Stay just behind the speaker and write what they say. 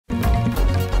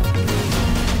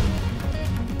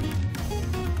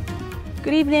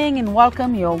Good evening and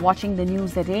welcome. You're watching the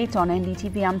news at 8 on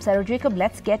NDTV. I'm Sarah Jacob.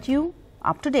 Let's get you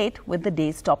up to date with the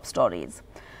day's top stories.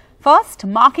 First,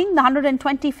 marking the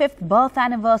 125th birth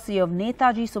anniversary of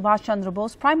Netaji Subhas Chandra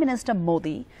Bose, Prime Minister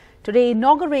Modi today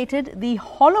inaugurated the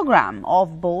hologram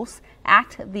of Bose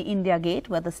at the India Gate,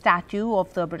 where the statue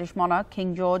of the British monarch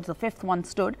King George V once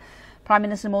stood. Prime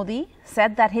Minister Modi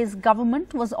said that his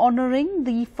government was honouring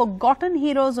the forgotten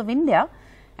heroes of India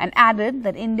and added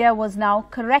that India was now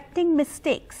correcting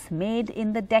mistakes made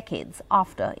in the decades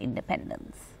after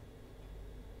independence.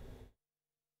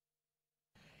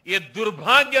 ये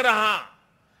दुर्भाग्य रहा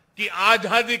कि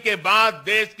आजादी के बाद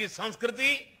देश की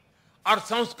संस्कृति और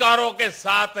संस्कारों के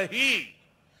साथ ही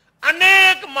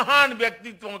अनेक महान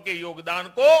व्यक्तित्वों के योगदान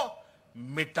को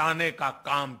मिटाने का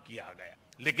काम किया गया।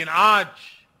 लेकिन आज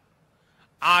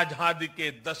आजादी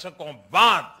के दशकों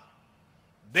बाद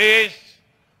देश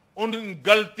उन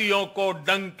गलतियों को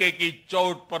डंके की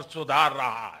चोट पर सुधार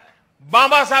रहा है।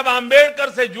 बाबा साहब आंबेडकर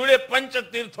से जुड़े पंच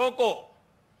तीर्थों को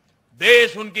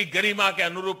देश उनकी गरिमा के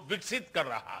अनुरूप विकसित कर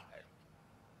रहा है।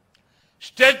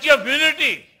 स्टैच्यू ऑफ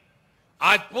यूनिटी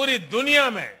आज पूरी दुनिया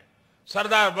में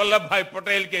सरदार वल्लभ भाई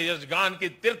पटेल के यशगान की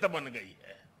तीर्थ बन गई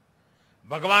है।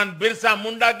 भगवान बिरसा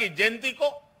मुंडा की जयंती को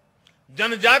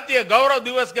जनजातीय गौरव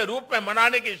दिवस के रूप में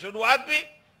मनाने की शुरुआत भी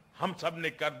हम सब ने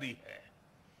कर दी है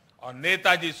और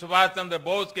नेताजी सुभाष चंद्र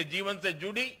बोस के जीवन से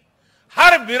जुड़ी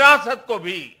हर विरासत को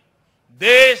भी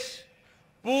देश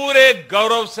पूरे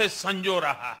गौरव से संजो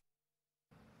रहा है।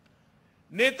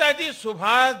 नेताजी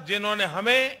सुभाष जिन्होंने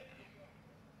हमें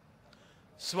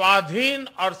स्वाधीन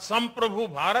और संप्रभु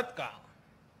भारत का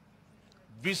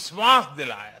विश्वास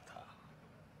दिलाया था,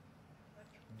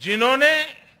 जिन्होंने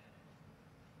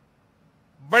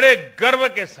बड़े गर्व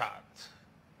के साथ,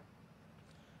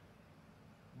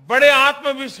 बड़े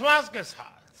आत्मविश्वास के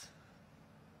साथ,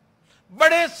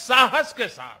 बड़े साहस के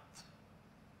साथ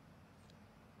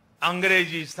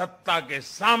अंग्रेजी सत्ता के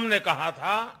सामने कहा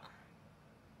था,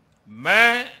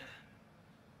 मैं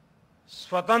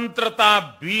स्वतंत्रता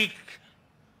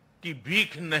की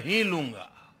भीख नहीं लूंगा।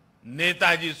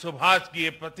 नेताजी सुभाष की ये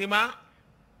प्रतिमा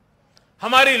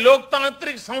हमारी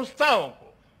लोकतांत्रिक संस्थाओं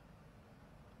को,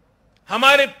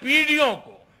 हमारे पीढ़ियों को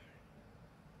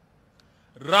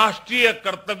राष्ट्रीय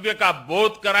कर्तव्य का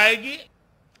बोध कराएगी।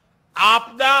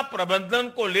 आपदा प्रबंधन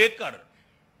को लेकर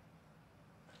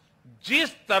जिस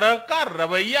तरह का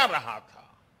रवैया रहा था,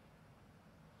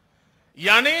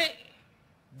 यानी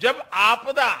जब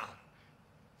आपदा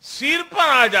सिर पर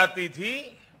आ जाती थी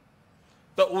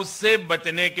तो उससे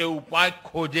बचने के उपाय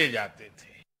खोजे जाते थे।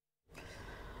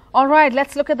 All right,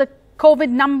 let's look at the COVID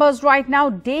numbers right now.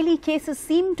 Daily cases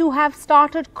seem to have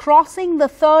started crossing the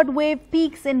third wave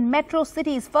peaks in metro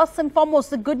cities. First and foremost,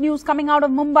 the good news coming out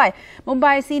of Mumbai.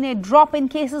 Mumbai has seen a drop in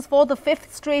cases for the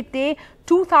fifth straight day.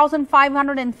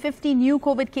 2,550 new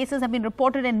COVID cases have been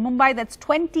reported in Mumbai. That's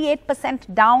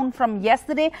 28% down from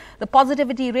yesterday. The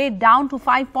positivity rate down to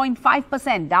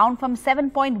 5.5%, down from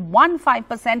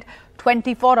 7.15%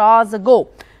 24 hours ago.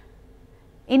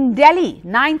 In Delhi,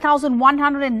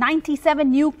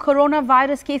 9,197 new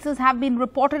coronavirus cases have been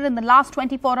reported in the last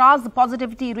 24 hours. The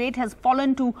positivity rate has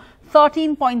fallen to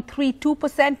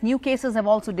 13.32%. New cases have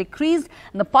also decreased,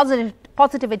 and the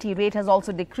positivity rate has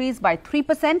also decreased by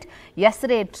 3%.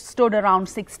 Yesterday, it stood around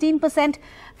 16%.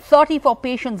 34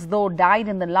 patients, though, died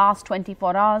in the last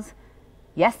 24 hours.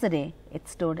 Yesterday, it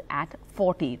stood at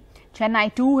 40.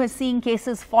 Chennai too has seen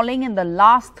cases falling in the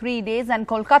last 3 days, and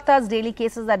Kolkata's daily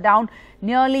cases are down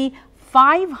nearly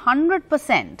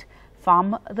 500%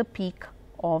 from the peak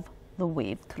of the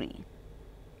wave 3.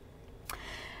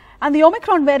 And the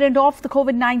Omicron variant of the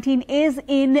COVID-19 is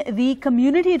in the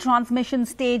community transmission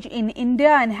stage in India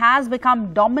and has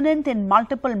become dominant in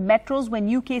multiple metros where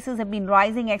new cases have been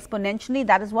rising exponentially.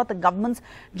 That is what the government's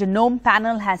genome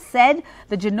panel has said.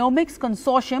 The Genomics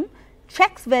Consortium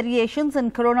checks variations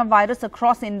in coronavirus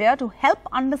across India to help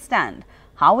understand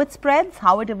how it spreads,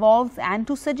 how it evolves, and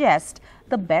to suggest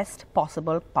the best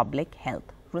possible public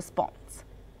health response.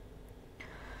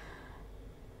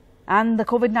 And the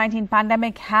COVID-19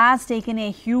 pandemic has taken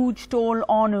a huge toll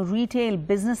on retail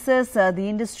businesses. The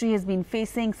industry has been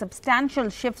facing substantial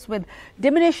shifts with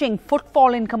diminishing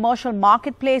footfall in commercial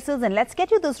marketplaces. And let's get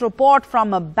you this report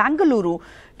from Bengaluru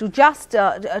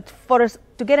to for us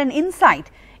to get an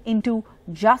insight into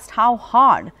just how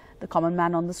hard the common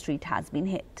man on the street has been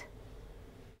hit.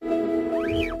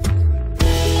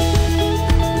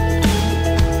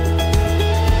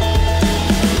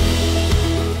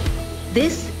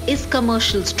 This is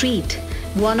Commercial Street,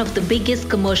 one of the biggest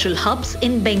commercial hubs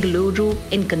in Bengaluru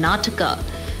in Karnataka.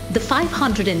 The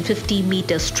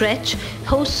 550-meter stretch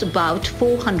hosts about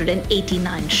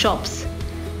 489 shops.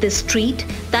 This street,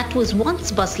 that was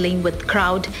once bustling with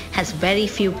crowd, has very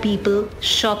few people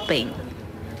shopping.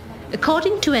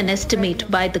 According to an estimate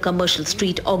by the Commercial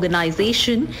Street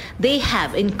Organization, they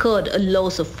have incurred a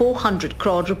loss of 400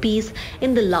 crore rupees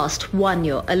in the last 1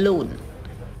 year alone.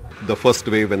 The first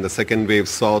wave and the second wave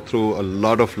saw through a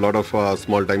lot of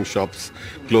small-time shops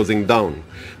closing down.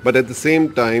 But at the same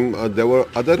time, there were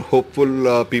other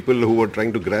hopeful people who were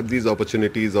trying to grab these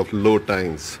opportunities of low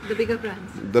times. The bigger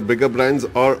brands? The bigger brands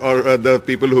or the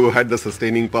people who had the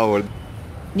sustaining power.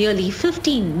 Nearly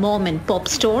 15 mom and pop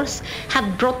stores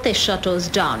have brought their shutters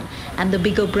down, and the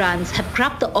bigger brands have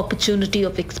grabbed the opportunity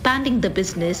of expanding the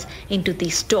business into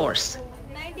these stores.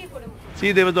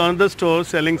 See, there was another store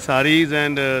selling saris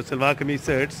and salwar kameez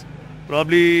sets.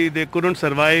 Probably they couldn't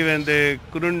survive and they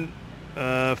couldn't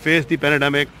face the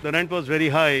pandemic. The rent was very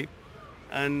high,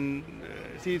 and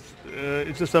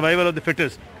it's a survival of the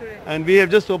fittest. Correct. And we have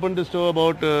just opened the store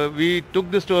we took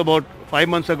the store about 5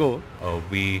 months ago.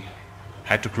 We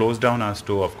had to close down our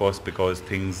store, of course, because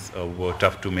things were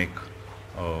tough to make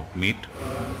meet.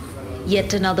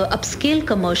 Yet another upscale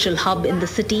commercial hub in the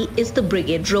city is the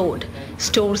Brigade Road.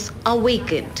 Stores are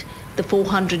vacant. The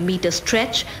 400-meter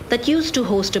stretch that used to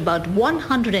host about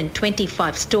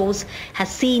 125 stores has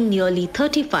seen nearly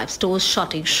 35 stores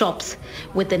shutting shops,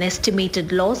 with an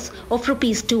estimated loss of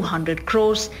rupees 200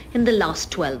 crores in the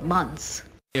last 12 months.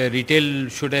 Retail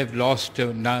should have lost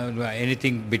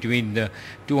anything between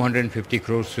 250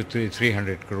 crores to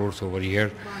 300 crores over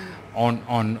here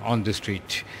on the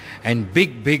street. And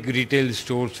big retail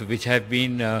stores which have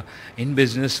been in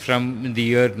business from the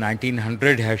year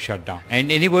 1900 have shut down.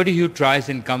 And anybody who tries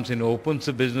and comes and opens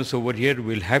a business over here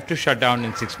will have to shut down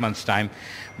in 6 months' time,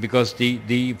 because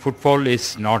the footfall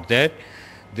is not there.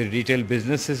 The retail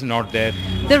business is not there.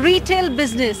 The retail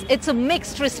business, it's a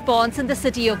mixed response in the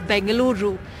city of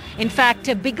Bengaluru. In fact,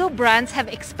 bigger brands have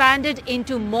expanded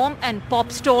into mom and pop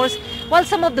stores, while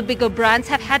some of the bigger brands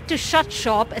have had to shut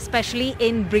shop, especially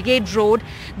in Brigade Road.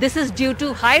 This is due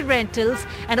to high rentals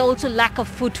and also lack of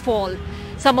footfall.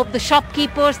 Some of the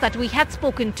shopkeepers that we had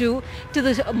spoken to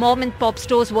the mom and pop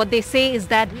stores, what they say is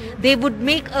that they would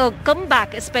make a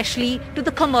comeback, especially to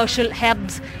the commercial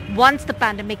hubs, once the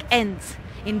pandemic ends.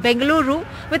 In Bengaluru,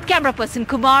 with camera person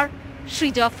Kumar,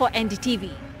 Shrija for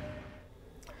NDTV.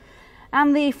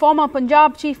 And the former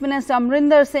Punjab Chief Minister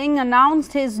Amrinder Singh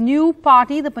announced his new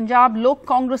party, the Punjab Lok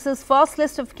Congress's first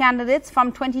list of candidates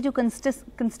from 22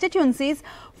 constituencies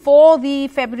for the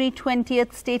February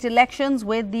 20th state elections,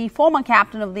 with the former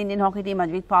captain of the Indian hockey team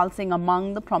Ajit Pal Singh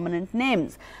among the prominent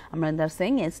names. Amrinder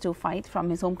Singh is to fight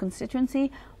from his home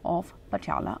constituency of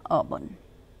Patiala Urban.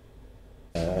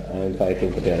 I'm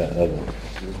fighting Patiala Urban.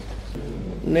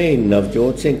 नहीं,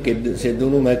 नवजोत सिंह सिद्धू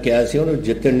ਨੂੰ ਮੈਂ ਕਿਹਾ ਸੀ ਉਹਨੂੰ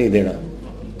ਜਿੱਤਣ ਨਹੀਂ ਦੇਣਾ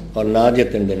और ना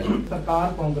जितन देना.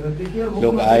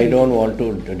 Look, I don't want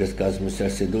to discuss Mr.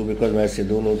 Sidhu because मैं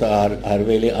सिद्धू ਨੂੰ ਤਾਂ हर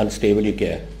वेले unstable ही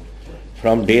किया.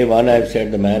 From day one I've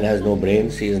said the man has no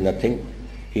brains, he is nothing,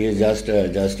 he is just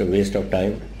a waste of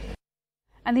time.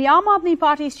 And the Aam Aadmi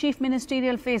Party's chief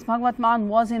ministerial face, Bhagwat Mann,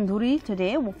 was in Dhuri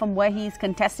today, from where he is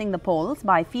contesting the polls.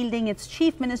 By fielding its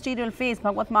chief ministerial face,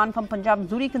 Bhagwat Mann from Punjab's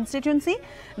Dhuri constituency,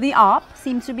 the AAP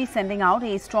seems to be sending out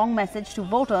a strong message to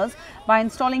voters by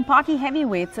installing party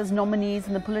heavyweights as nominees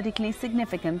in the politically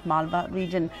significant Malwa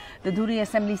region. The Dhuri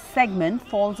Assembly segment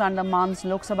falls under Mann's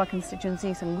Lok Sabha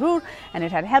constituency Sangrur, and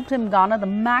it had helped him garner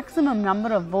the maximum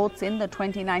number of votes in the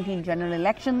 2019 general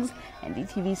elections.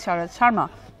 NDTV's Sharad Sharma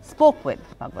spoke with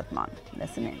Bhagwat Mann.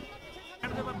 Listen in.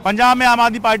 Punjab में आम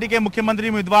आदमी party के मुख्यमंत्री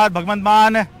उम्मीदवार भगवंत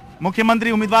मान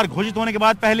मुख्यमंत्री उम्मीदवार घोषित होने के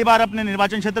बाद पहली बार अपने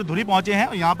निर्वाचन क्षेत्र धुरी पहुंचे हैं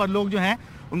और यहाँ पर लोग जो हैं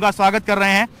उनका स्वागत कर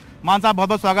रहे हैं. मान साहब, बहुत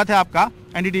बहुत स्वागत है आपका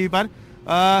एनडीटीवी पर.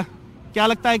 क्या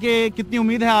लगता है कि कितनी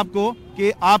उम्मीद है आपको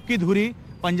कि आपकी धुरी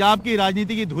पंजाब की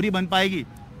राजनीति की धुरी बन पाएगी?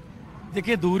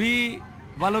 देखिए, धुरी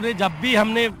वालों ने जब भी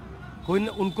हमने कोई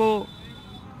उनको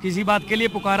किसी बात के लिए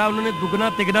पुकारा, उन्होंने दुगना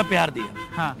तिगना प्यार दिया.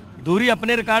 हाँ, धुरी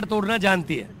अपने रिकॉर्ड तोड़ना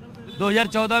जानती है.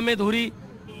 2014 में धुरी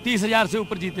 30,000 से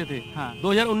ऊपर जीते थे. हाँ.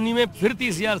 2019 में फिर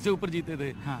 30,000 से ऊपर जीते थे.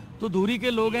 हाँ. तो धुरी के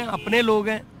लोग हैं, अपने लोग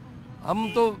हैं.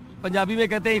 हम तो पंजाबी में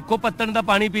कहते हैं इको पत्तन दा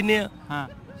पानी पीने. हाँ.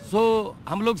 सो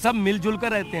हम लोग सब मिलजुल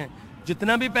कर रहते हैं.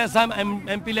 जितना भी पैसा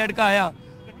एमपी लैड का आया,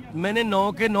 मैंने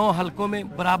 9 के 9 हलकों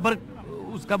में बराबर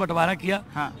उसका बंटवारा किया.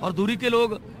 हाँ. और धुरी के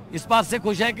लोग इस बात से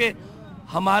खुश हैं कि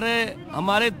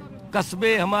हमारे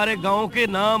कस्बे, हमारे गाँव के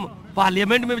नाम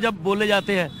पार्लियामेंट में जब बोले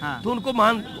जाते हैं. हाँ. तो उनको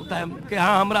मान होता है कि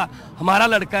हाँ हमारा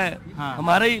लड़का है. हाँ.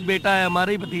 हमारा ही बेटा है,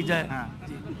 हमारा ही भतीजा है. हाँ.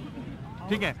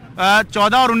 ठीक है.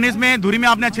 14 और 19 में धुरी में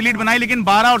आपने अच्छी लीड बनाई, लेकिन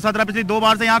 12 और 17 पिछली 2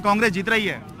 बार से यहाँ कांग्रेस जीत रही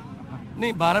है.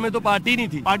 नहीं, 12 में तो पार्टी नहीं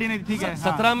थी. पार्टी नहीं थी, ठीक है.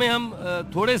 17 में हम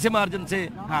थोड़े से मार्जिन से,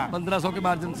 1500 के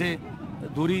मार्जिन से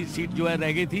धुरी सीट जो है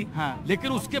रह गई थी।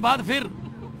 लेकिन उसके बाद फिर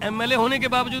एमएलए होने के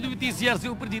बावजूद भी 30,000 से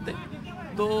ऊपर जीते।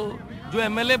 तो जो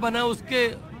एमएलए बना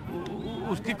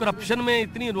उसकी करप्शन में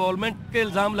इतनी इन्वॉल्वमेंट के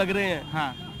इल्जाम लग रहे हैं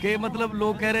कि मतलब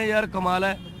लोग कह रहे हैं यार कमाल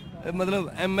है,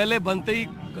 मतलब एमएलए बनते ही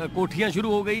कोठियां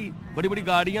शुरू हो गई, बड़ी बड़ी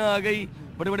गाड़ियां आ गई,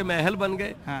 बड़े बड़े महल बन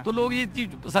गए। तो लोग ये चीज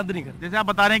पसंद नहीं करते। जैसे आप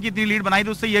बता रहे हैं कि इतनी लीड बनाई,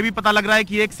 तो उससे ये भी पता लग रहा है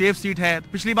कि एक सेफ सीट है।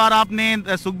 पिछली बार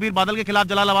आपने सुखबीर बादल के खिलाफ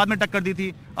जलालाबाद में टक्कर दी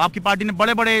थी, आपकी पार्टी ने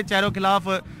बड़े बड़े चेहरों के खिलाफ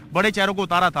बड़े चेहरों को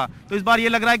उतारा था। तो इस बार ये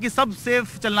लग रहा है कि सब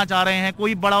सेफ चलना चाह रहे हैं,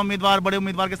 कोई बड़ा उम्मीदवार बड़े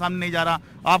उम्मीदवार के सामने नहीं जा रहा।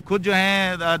 आप खुद जो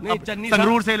है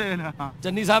संगरूर से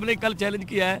चन्नी साहब ने कल चैलेंज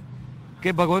किया है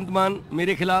कि भगवंत मान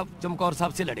मेरे खिलाफ चमकौर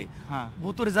साहब से लड़े।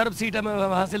 वो तो रिजर्व सीट है, मैं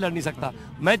वहां से लड़ नहीं सकता।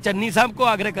 मैं चन्नी साहब को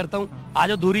आग्रह करता हूँ, आ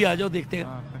जाओ दूरी आ जाओ, देखते हैं।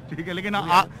 ठीक है, लेकिन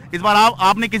इस बार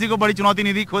आपने किसी को बड़ी चुनौती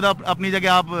नहीं दी, खुद अपनी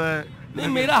जगह आप। नहीं,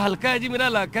 मेरा हल्का है जी, मेरा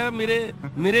इलाका है,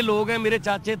 मेरे लोग हैं, मेरे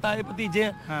चाचे ताए भतीजे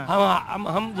हैं।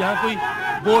 हम यहाँ कोई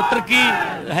वोटर की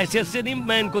हैसियत से नहीं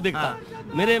मैं इनको देखता।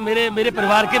 मेरे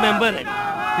परिवार के मेंबर हैं।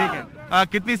 ठीक है,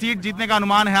 कितनी सीट जीतने का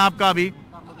अनुमान है आपका अभी?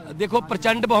 देखो,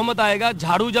 प्रचंड बहुमत आएगा।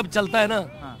 झाड़ू जब चलता है ना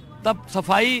तब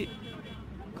सफाई,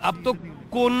 अब तो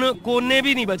कोने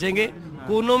भी नहीं बचेंगे,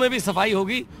 कोनों में भी सफाई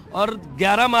होगी। और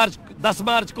 10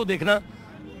 मार्च को देखना,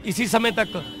 इसी समय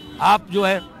तक आप जो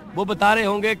है वो बता रहे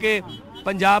होंगे कि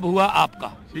पंजाब हुआ आपका।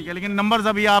 ठीक है, लेकिन नंबर्स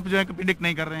अभी आप जो है प्रिडिक्ट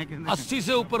नहीं कर रहे हैं। 80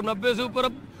 से ऊपर, 90 से ऊपर।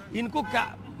 अब इनको क्या,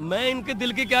 मैं इनके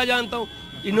दिल की क्या जानता हूँ,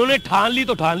 इन्होंने ठान ली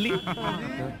तो ठान ली।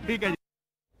 ठीक है।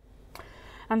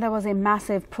 And there was a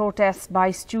massive protest by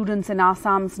students in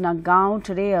Assam's Nagaon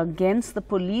today against the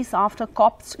police after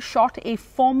cops shot a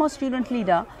former student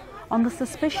leader on the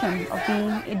suspicion of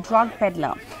being a drug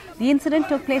peddler. The incident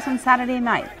took place on Saturday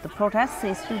night. The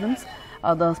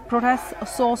protests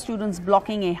saw students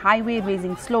blocking a highway,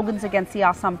 raising slogans against the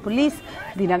Assam police.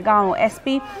 The Nagaon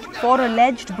SP for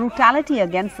alleged brutality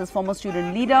against this former student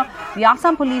leader. The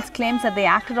Assam police claims that they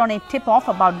acted on a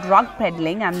tip-off about drug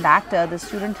peddling and that the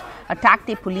student attacked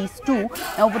a police too.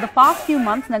 Now, over the past few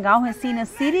months, Nagaon has seen a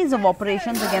series of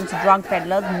operations against drug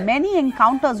peddlers, many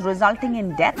encounters resulting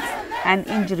in deaths and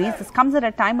injuries. This comes at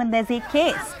a time when there's a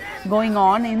case going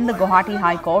on in the Guwahati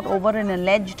High Court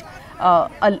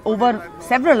over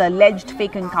several alleged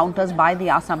fake encounters by the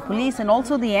Assam police, and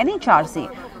also the NHRC,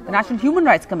 the National Human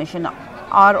Rights Commission,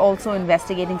 are also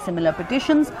investigating similar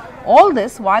petitions. All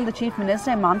this while the Chief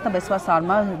Minister Mamata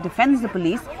defends the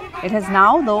police. It has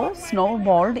now, though,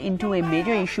 snowballed into a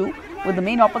major issue, with the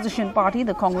main opposition party,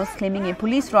 the Congress, claiming a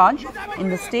police raj in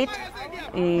the state.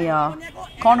 A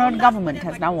cornered government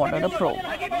has now ordered a probe.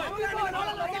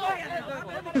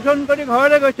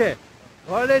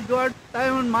 ঘরে যোৱাৰ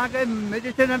টাইমত মাকে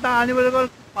medicine এটা আনিবলৈ গ'ল,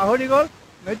 পাহৰি গ'ল।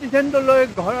 মেডিচিনটো লৈ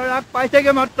ঘৰৰ আগ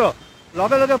পাইছেগৈ মাত্ৰ,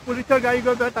 লগে লগে পুলিচৰ গাড়ী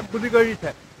গৈ পেলাই তাক গুলি কৰি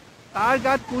দিছে। তাৰ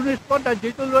গাত কোনো স্পট নাই।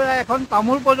 যিটো ল'ৰা এখন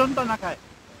তামোল পৰ্যন্ত নাখায়,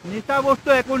 নিচা বস্তু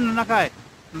একো নাখায়,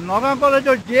 নগাঁও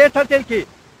কলেজৰ জিএছ আছিল কি,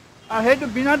 আৰু সেইটো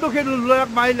বিনা দোষী ল'ৰাক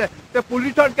মাৰিলে। তে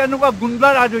পুলিচৰ কেনেকুৱা গুণ্ডা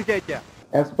ৰাজ হৈছে এতিয়া।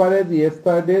 As far as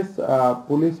yesterday's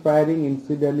police firing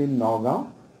incident in Nagaon,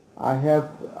 I have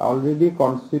already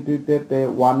constituted a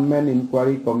one-man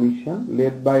inquiry commission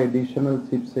led by Additional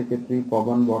Chief Secretary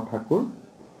Pawan Thakur.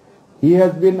 He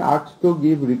has been asked to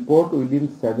give report within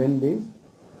 7 days.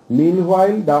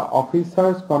 Meanwhile, the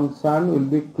officers concerned will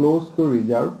be close to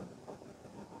reserve.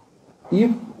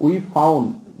 If we found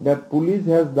that police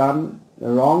has done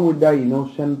wrong with the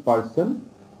innocent person,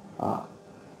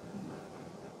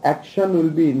 action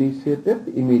will be initiated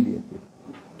immediately.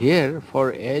 Here, for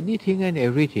anything and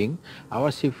everything, our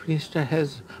Chief Minister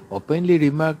has openly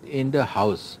remarked in the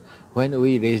House when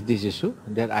we raised this issue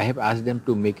that I have asked them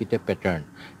to make it a pattern.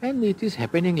 And it is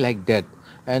happening like that.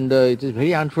 And it is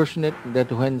very unfortunate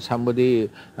that when somebody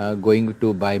going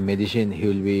to buy medicine, he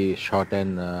will be shot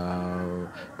and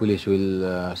police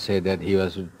will say that he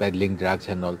was peddling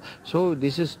drugs and all. So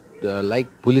this is like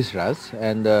police rush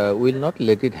and will not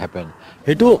let it happen.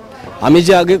 हेतु आमी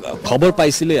जे आगे खबर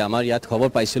पाइसिले आमार यात खबर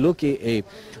पाइसिलो कि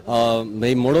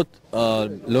ए मोड़त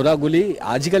लरागुली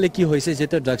आजिकाले की होइसे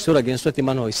जेते ड्राग्सर अगेंस्ट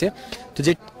तिमान होइसे तो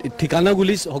जे ठिकाना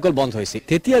गुली सकल बंद होइसे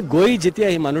तेतिया गई जेतिया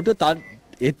ए मानुतो तार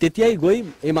तेतियाई गई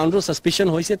ए मानुतो सस्पिशन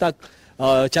होइसे ताक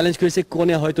চ্যালেঞ্জ করেছে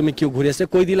কোনে হয় তুমি কিউ ঘুরে আছে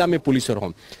কই দিলা আমি পুলিশের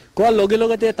হম কোয়া লগে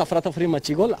লগেতে তাফরাতাফরি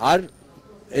মাচি গল আর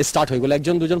স্টার্ট হয়ে গেল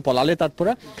একজন দুজন পলালে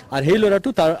তারপরে আর হেই লড়াটু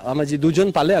তার আমরা যে দুজন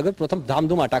পালে আগে প্রথম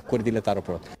ধামধুম অ্যাটাক করে দিলে তার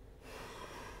উপর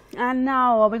And now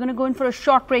we're going to go in for a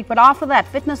short break, but after that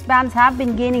fitness bands have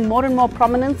been gaining more and more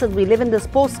prominence as we live in this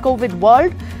post-COVID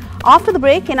world. After the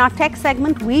break, in our tech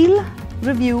segment, we'll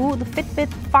review the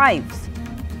Fitbit 5's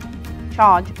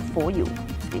charge for you.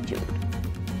 Stay tuned.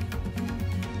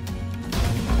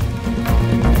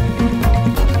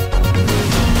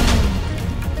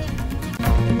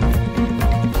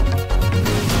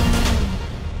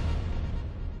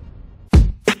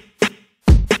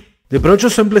 The approach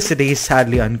of simplicity is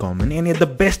sadly uncommon and yet the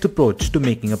best approach to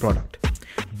making a product.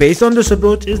 Based on this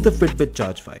approach is the Fitbit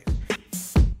Charge 5.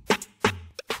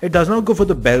 It does not go for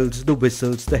the bells, the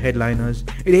whistles, the headliners.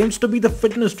 It aims to be the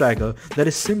fitness tracker that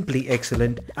is simply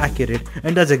excellent, accurate,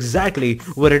 and does exactly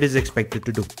what it is expected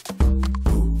to do.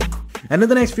 And in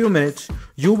the next few minutes,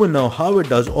 you will know how it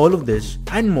does all of this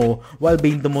and more while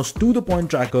being the most to-the-point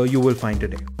tracker you will find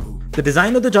today. The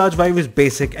design of the Charge 5 is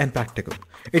basic and practical.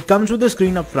 It comes with a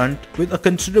screen up front with a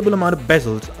considerable amount of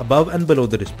bezels above and below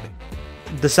the display.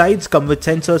 The sides come with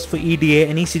sensors for EDA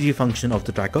and ECG function of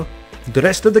the tracker. The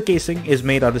rest of the casing is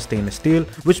made out of stainless steel,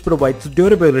 which provides the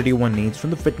durability one needs from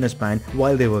the fitness band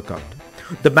while they work out.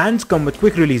 The bands come with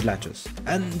quick release latches,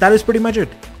 and that is pretty much it.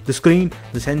 The screen,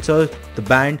 the sensors, the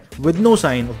band with no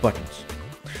sign of buttons.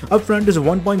 Up front is a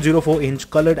 1.04-inch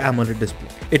colored AMOLED display.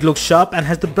 It looks sharp and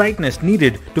has the brightness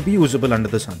needed to be usable under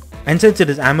the sun. And since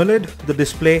it is AMOLED, the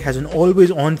display has an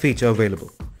always-on feature available.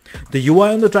 The UI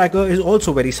on the tracker is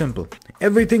also very simple.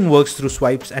 Everything works through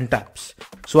swipes and taps.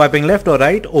 Swiping left or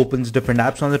right opens different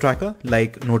apps on the tracker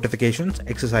like notifications,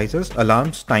 exercises,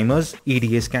 alarms, timers,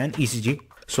 EDA scan, ECG.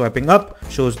 Swiping up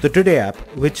shows the Today app,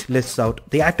 which lists out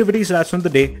the activity stats from the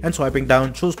day, and swiping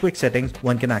down shows quick settings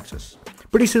one can access.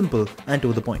 Pretty simple and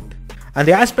to the point. And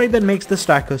the aspect that makes this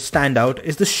tracker stand out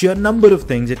is the sheer number of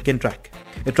things it can track.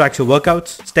 It tracks your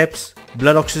workouts, steps,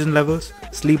 blood oxygen levels,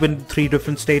 sleep in 3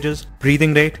 different stages,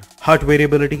 breathing rate, heart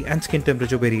variability, and skin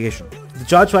temperature variation. The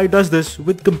Charge 5 does this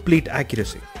with complete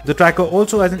accuracy. The tracker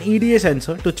also has an EDA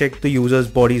sensor to check the user's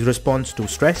body's response to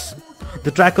stress.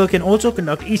 The tracker can also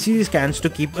conduct ECG scans to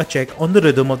keep a check on the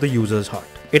rhythm of the user's heart.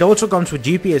 It also comes with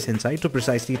GPS insight to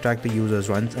precisely track the user's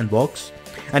runs and walks.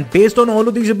 And based on all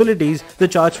of these abilities, the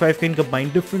Charge 5 can combine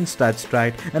different stats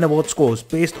tracked and award scores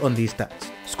based on these stats.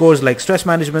 Scores like stress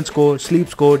management score, sleep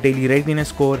score, daily readiness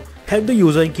score help the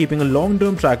user in keeping a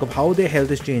long-term track of how their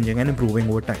health is changing and improving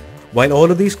over time. While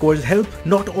all of these scores help,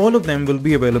 not all of them will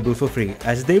be available for free,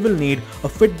 as they will need a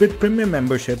Fitbit Premium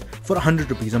membership for 100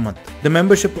 rupees a month. The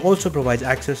membership also provides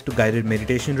access to guided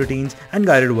meditation routines and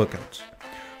guided workouts.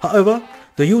 However,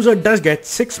 the user does get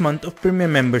 6 months of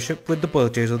premium membership with the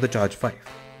purchase of the Charge 5.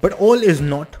 But all is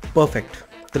not perfect.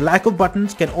 The lack of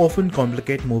buttons can often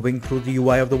complicate moving through the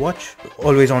UI of the watch.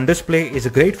 Always on display is a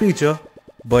great feature,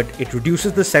 but it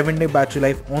reduces the 7-day battery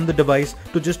life on the device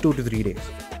to just 2 to 3 days.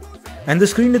 And the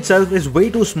screen itself is way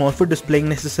too small for displaying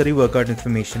necessary workout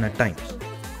information at times.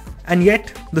 And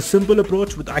yet, the simple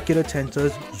approach with accurate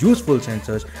sensors, useful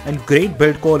sensors, and great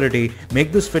build quality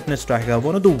make this fitness tracker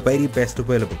one of the very best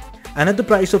available. And at the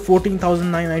price of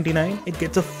 $14,999, it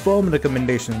gets a firm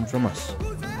recommendation from us.